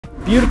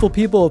Beautiful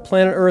people of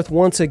planet Earth,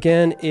 once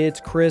again, it's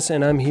Chris,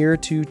 and I'm here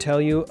to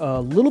tell you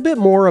a little bit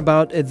more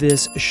about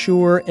this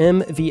Shure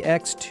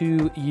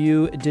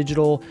MVX2U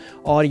digital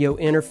audio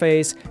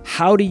interface,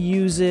 how to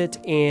use it,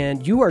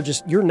 and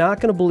you're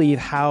not going to believe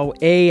how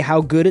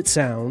good it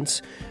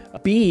sounds,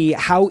 B,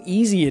 how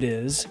easy it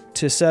is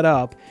to set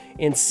up,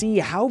 and see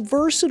how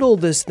versatile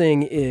this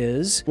thing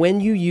is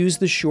when you use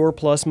the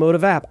ShurePlus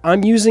MOTIV app.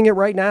 I'm using it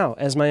right now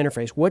as my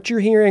interface. What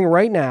you're hearing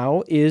right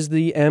now is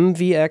the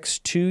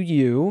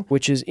MVX2U,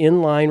 which is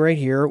in line right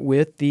here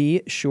with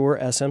the Shure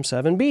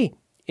SM7B.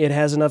 It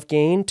has enough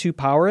gain to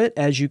power it,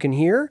 as you can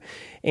hear,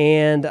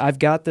 and I've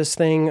got this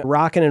thing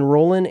rocking and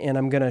rolling, and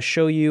I'm going to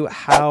show you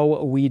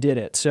how we did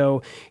it.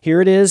 So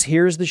here it is.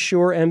 Here's the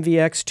Shure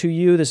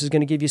MVX2U. This is going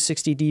to give you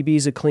 60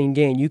 dBs of clean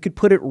gain. You could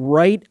put it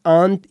right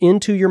on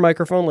into your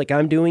microphone like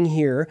I'm doing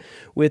here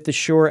with the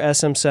Shure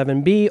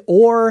SM7B,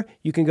 or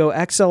you can go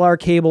XLR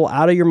cable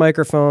out of your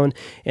microphone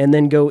and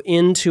then go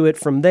into it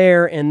from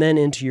there and then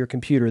into your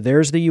computer.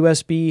 There's the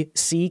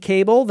USB-C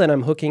cable that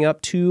I'm hooking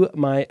up to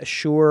my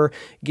Shure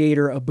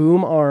Gator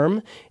boom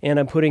arm, and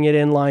I'm putting it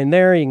in line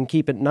there. You can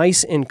keep it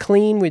nice and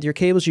clean with your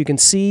cables. You can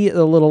see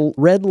the little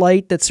red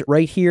light that's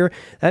right here.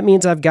 That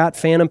means I've got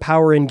phantom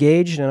power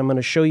engaged, and I'm going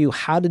to show you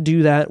how to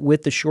do that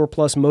with the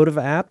ShurePlus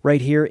MOTIV app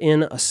right here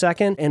in a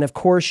second. And of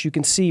course, you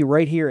can see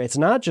right here, it's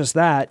not just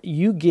that.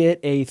 You get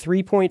a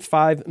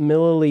 3.5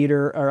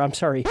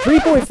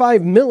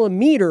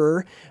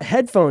 millimeter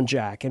headphone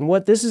jack. And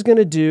what this is going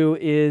to do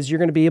is you're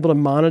going to be able to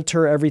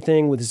monitor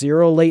everything with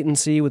zero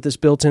latency with this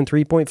built-in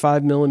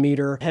 3.5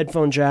 millimeter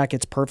headphone jack.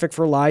 It's perfect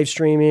for live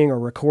streaming or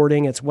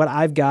recording. It's what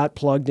I've got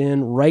plugged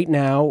in right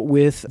now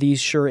with these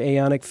Shure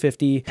Aonic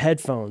 50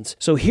 headphones.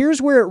 So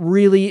here's where it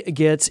really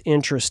gets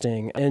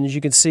interesting. And as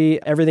you can see,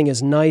 everything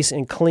is nice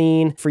and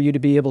clean for you to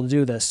be able to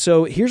do this.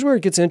 So here's where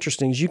it gets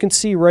interesting. As you can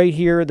see right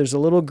here, there's a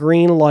little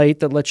green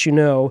light that lets you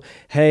know,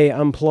 hey,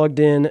 I'm plugged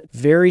in.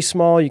 Very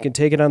small. You can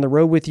take it on the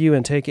road with you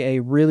and take a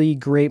really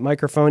great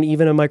microphone,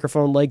 even a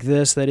microphone like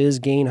this that is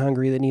gain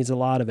hungry, that needs a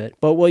lot of it.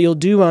 But what you'll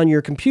do on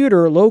your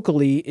computer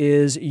locally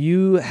is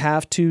you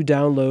have to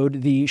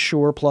download the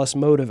ShurePlus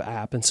MOTIV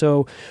app. And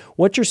so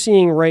what you're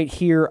seeing right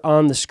here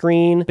on the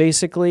screen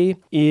basically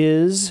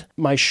is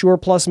my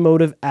ShurePlus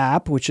MOTIV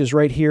app, which is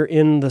right here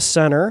in the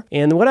center.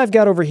 And what I've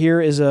got over here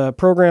is a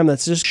program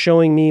that's just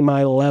showing me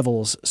my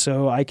levels,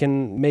 so I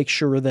can make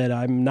sure that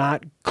I'm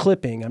not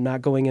clipping, I'm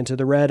not going into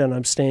the red, and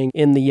I'm staying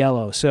in the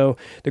yellow. So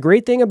the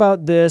great thing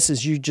about this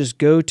is you just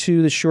go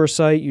to the Shure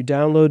site, you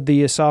download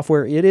the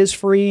software. It is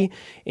free,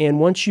 and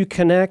once you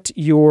connect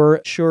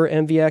your Shure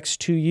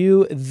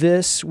MVX2U,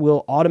 this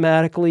will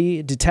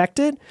automatically detect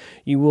it.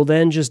 You will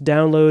then just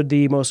download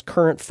the most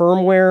current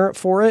firmware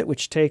for it,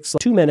 which takes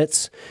 2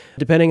 minutes,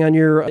 depending on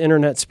your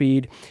internet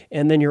speed,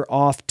 and then you're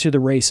off to the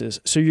races.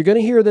 So you're going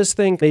to hear this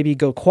thing maybe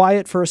go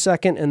quiet for a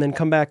second and then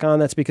come back on.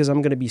 That's because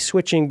I'm going to be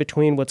switching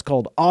between what's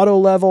called auto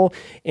level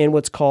and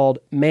what's called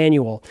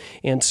manual.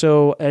 And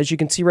so as you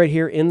can see right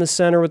here in the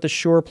center with the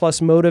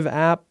ShurePlus MOTIV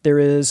app, there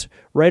is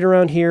right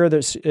around here,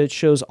 it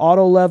shows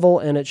auto level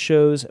and it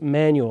shows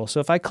manual.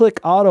 So if I click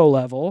auto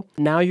level,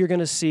 now you're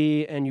going to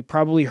see, and you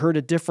probably heard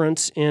a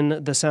difference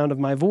in the sound of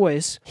my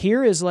voice.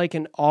 Here is like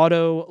an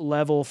auto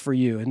level for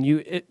you.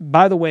 And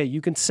by the way,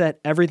 you can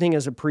set everything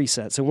as a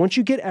preset. So once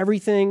you get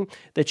everything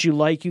that you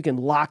like, you can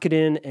lock it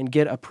in and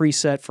get a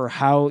preset for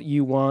how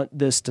you want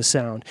this to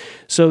sound.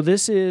 So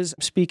this is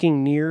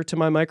speaking near to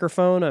my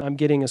microphone. I'm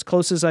getting as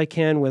close as I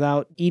can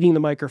without eating the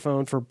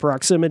microphone for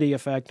proximity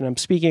effect, and I'm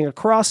speaking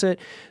across it.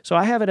 So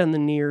I have it on the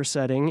near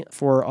setting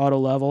for auto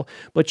level,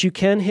 but you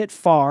can hit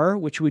far,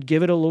 which would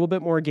give it a little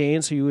bit more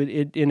gain. So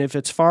and if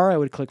it's far, I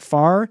would click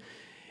far,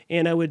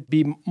 and I would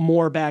be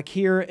more back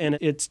here. And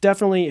it's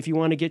definitely, if you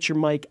want to get your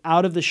mic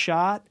out of the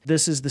shot,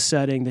 this is the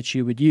setting that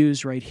you would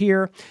use right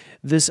here.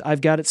 I've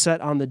got it set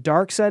on the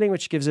dark setting,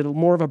 which gives it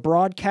more of a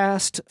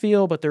broadcast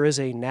feel, but there is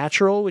a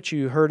natural, which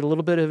you heard a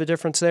little bit of a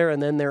difference there.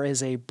 And then there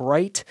is a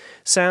bright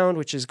sound,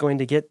 which is going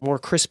to get more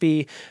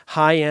crispy,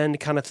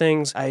 high-end kind of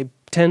things. I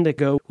tend to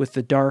go with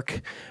the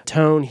dark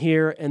tone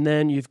here, and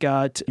then you've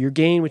got your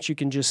gain, which you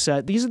can just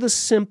set. These are the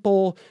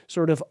simple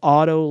sort of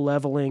auto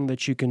leveling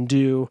that you can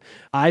do.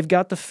 I've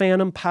got the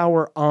phantom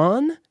power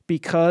on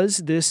because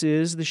this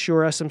is the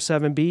Shure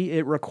SM7B.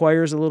 It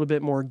requires a little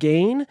bit more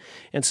gain,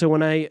 and so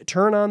when I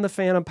turn on the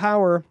phantom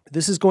power,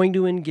 this is going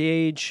to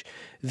engage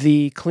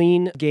the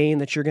clean gain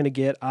that you're going to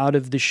get out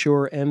of the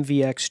Shure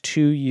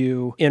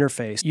MVX2U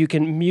interface. You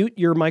can mute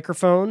your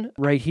microphone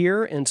right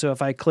here, and so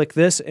if I click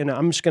this, and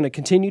I'm just going to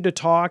continue to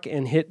talk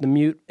and hit the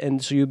mute,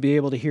 and so you'll be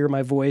able to hear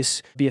my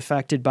voice be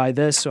affected by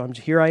this. So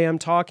here I am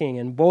talking,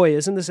 and boy,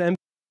 isn't this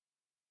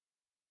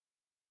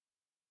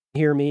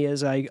hear me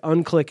as I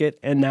unclick it,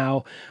 and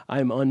now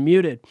I'm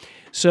unmuted.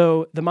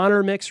 So the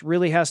monitor mix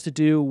really has to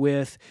do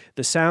with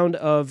the sound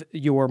of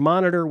your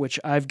monitor, which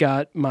I've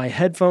got my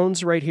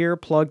headphones right here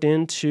plugged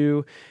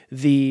into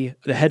the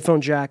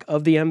headphone jack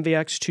of the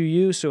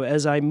MVX2U. So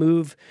as I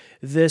move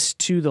this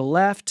to the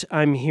left,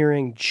 I'm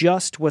hearing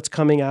just what's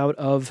coming out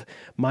of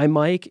my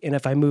mic. And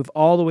if I move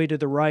all the way to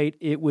the right,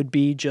 it would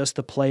be just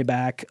the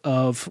playback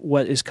of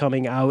what is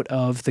coming out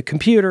of the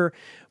computer.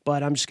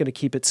 But I'm just going to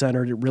keep it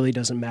centered. It really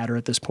doesn't matter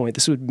at this point.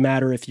 This would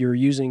matter if you're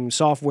using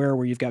software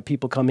where you've got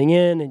people coming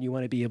in and you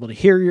want to be able to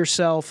hear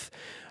yourself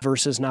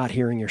versus not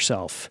hearing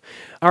yourself.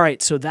 All right,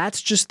 so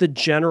that's just the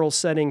general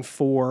setting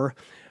for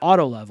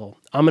auto level.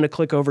 I'm going to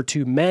click over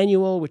to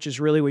manual, which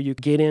is really where you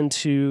get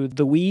into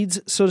the weeds,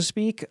 so to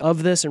speak,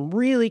 of this and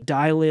really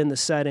dial in the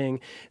setting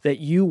that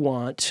you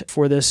want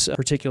for this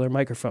particular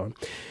microphone.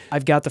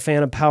 I've got the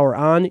phantom power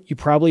on. You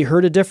probably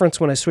heard a difference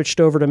when I switched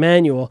over to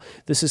manual.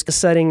 This is a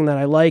setting that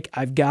I like.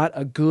 I've got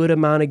a good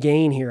amount of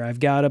gain here.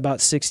 I've got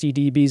about 60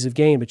 dBs of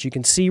gain, but you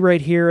can see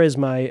right here is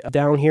my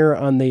down here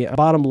on the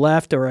bottom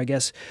left, or I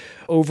guess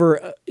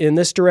over in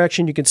this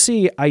direction, you can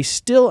see I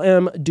still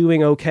am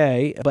doing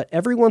okay, but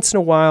every once in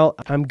a while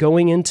I'm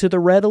going into the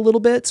red a little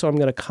bit, so I'm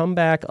going to come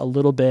back a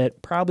little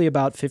bit, probably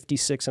about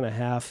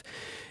 56.5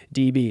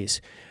 dBs.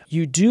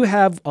 You do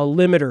have a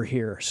limiter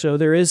here, so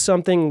there is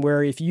something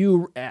where if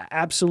you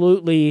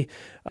absolutely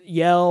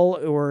yell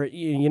or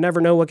you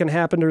never know what can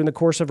happen during the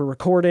course of a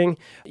recording,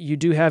 you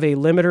do have a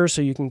limiter,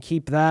 so you can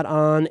keep that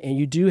on, and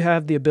you do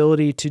have the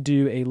ability to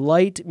do a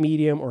light,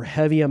 medium, or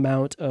heavy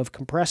amount of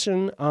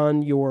compression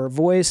on your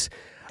voice.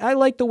 I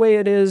like the way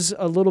it is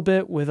a little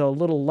bit with a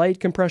little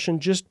light compression.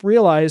 Just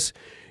realize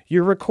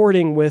you're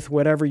recording with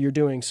whatever you're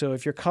doing. So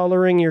if you're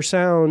coloring your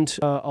sound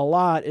a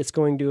lot, it's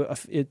going to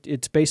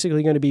it's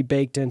basically going to be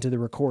baked into the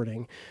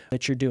recording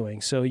that you're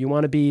doing. So you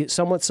want to be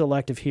somewhat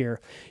selective here.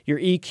 Your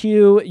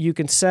EQ, you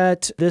can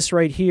set this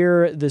right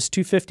here. This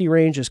 250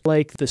 range is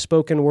like the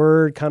spoken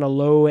word, kind of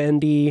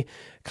low-endy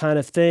kind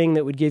of thing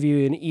that would give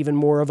you an even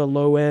more of a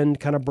low-end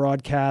kind of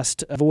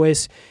broadcast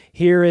voice.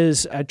 Here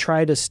is, I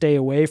try to stay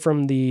away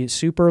from the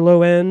super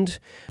low end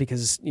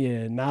because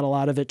not a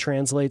lot of it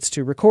translates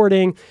to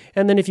recording.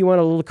 And then if you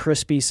want a little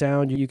crispy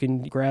sound, you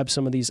can grab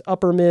some of these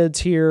upper mids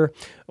here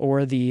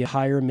or the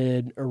higher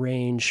mid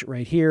range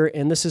right here.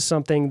 And this is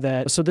something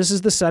that, so this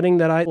is the setting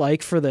that I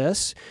like for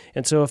this.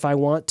 And so if I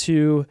want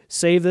to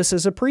save this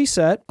as a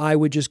preset, I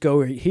would just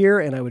go right here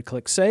and I would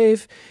click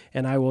save,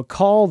 and I will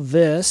call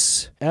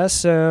this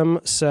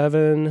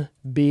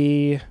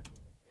SM7B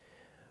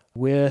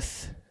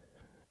with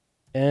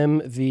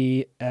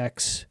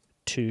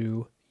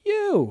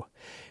MVX2U,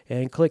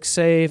 and click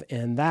save,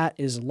 and that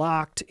is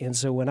locked. And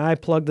so when I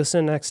plug this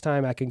in next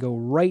time, I can go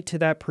right to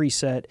that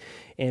preset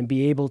and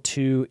be able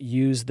to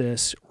use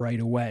this right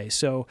away.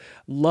 So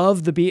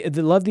love the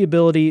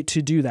ability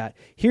to do that.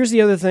 Here's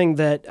the other thing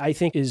that I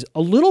think is a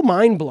little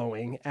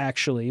mind-blowing,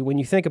 actually, when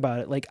you think about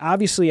it. Like,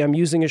 obviously, I'm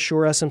using a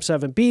Shure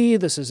SM7B.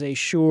 This is a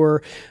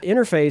Shure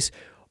interface,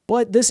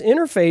 but this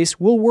interface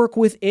will work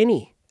with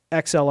any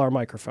XLR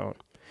microphone.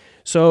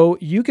 So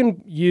you can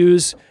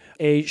use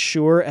a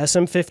Shure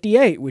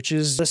SM58, which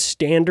is a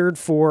standard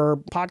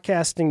for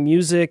podcasting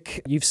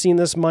music. You've seen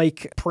this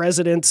mic.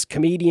 Presidents,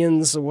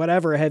 comedians,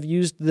 whatever have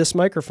used this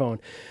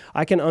microphone.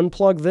 I can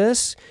unplug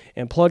this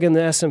and plug in the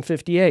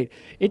SM58.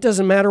 It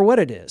doesn't matter what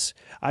it is.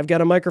 I've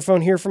got a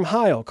microphone here from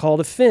Heil called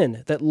a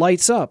Fin that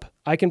lights up.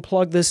 I can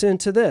plug this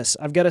into this.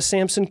 I've got a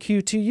Samson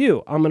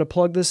Q2U. I'm going to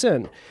plug this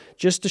in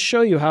just to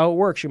show you how it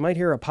works. You might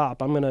hear a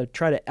pop. I'm going to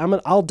try to,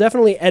 I'll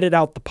definitely edit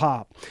out the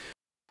pop.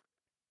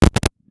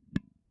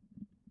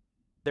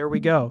 There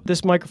we go.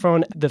 This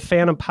microphone, the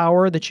phantom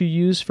power that you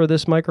use for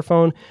this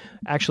microphone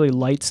actually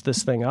lights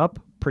this thing up.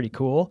 Pretty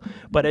cool.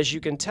 But as you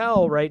can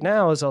tell right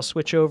now, as I'll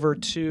switch over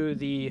to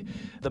the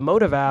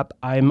MOTIV app,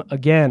 I'm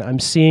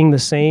seeing the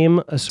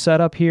same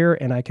setup here,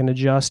 and I can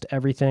adjust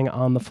everything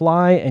on the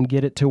fly and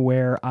get it to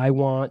where I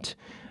want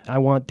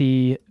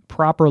the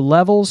proper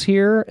levels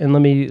here. And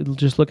let me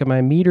just look at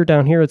my meter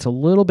down here. It's a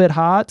little bit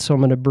hot, so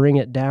I'm going to bring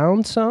it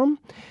down some.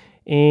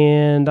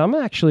 And I'm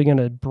actually going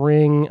to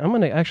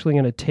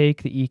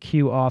take the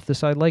EQ off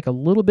this. I'd like a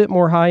little bit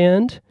more high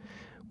end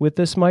with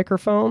this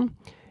microphone.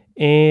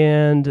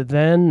 And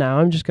then now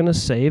I'm just going to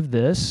save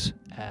this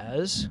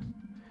as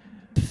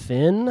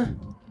Fin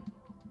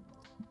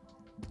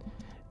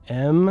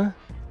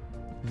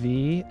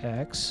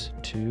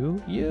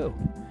MVX2U.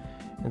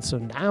 And so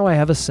now I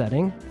have a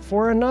setting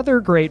for another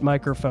great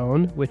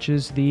microphone, which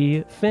is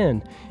the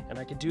Fin. And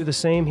I could do the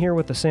same here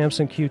with the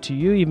Samson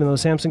Q2U. Even though the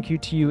Samson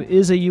Q2U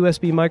is a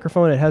USB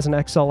microphone, it has an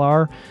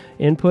XLR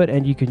input,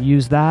 and you can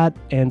use that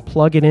and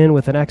plug it in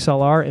with an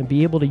XLR and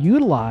be able to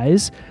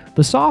utilize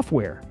the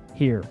software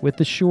here with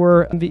the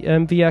Shure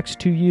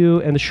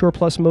MVX2U and the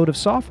ShurePlus MOTIV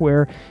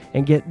software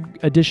and get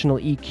additional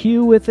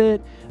EQ with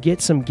it,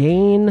 get some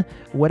gain,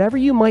 whatever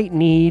you might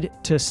need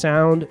to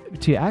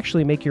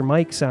actually make your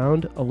mic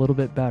sound a little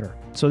bit better.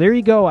 So there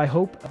you go. I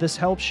hope this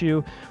helps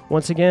you.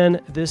 Once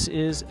again, this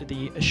is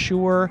the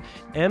Shure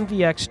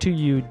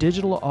MVX2U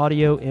digital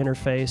audio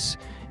interface,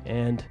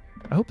 and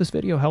I hope this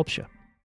video helps you.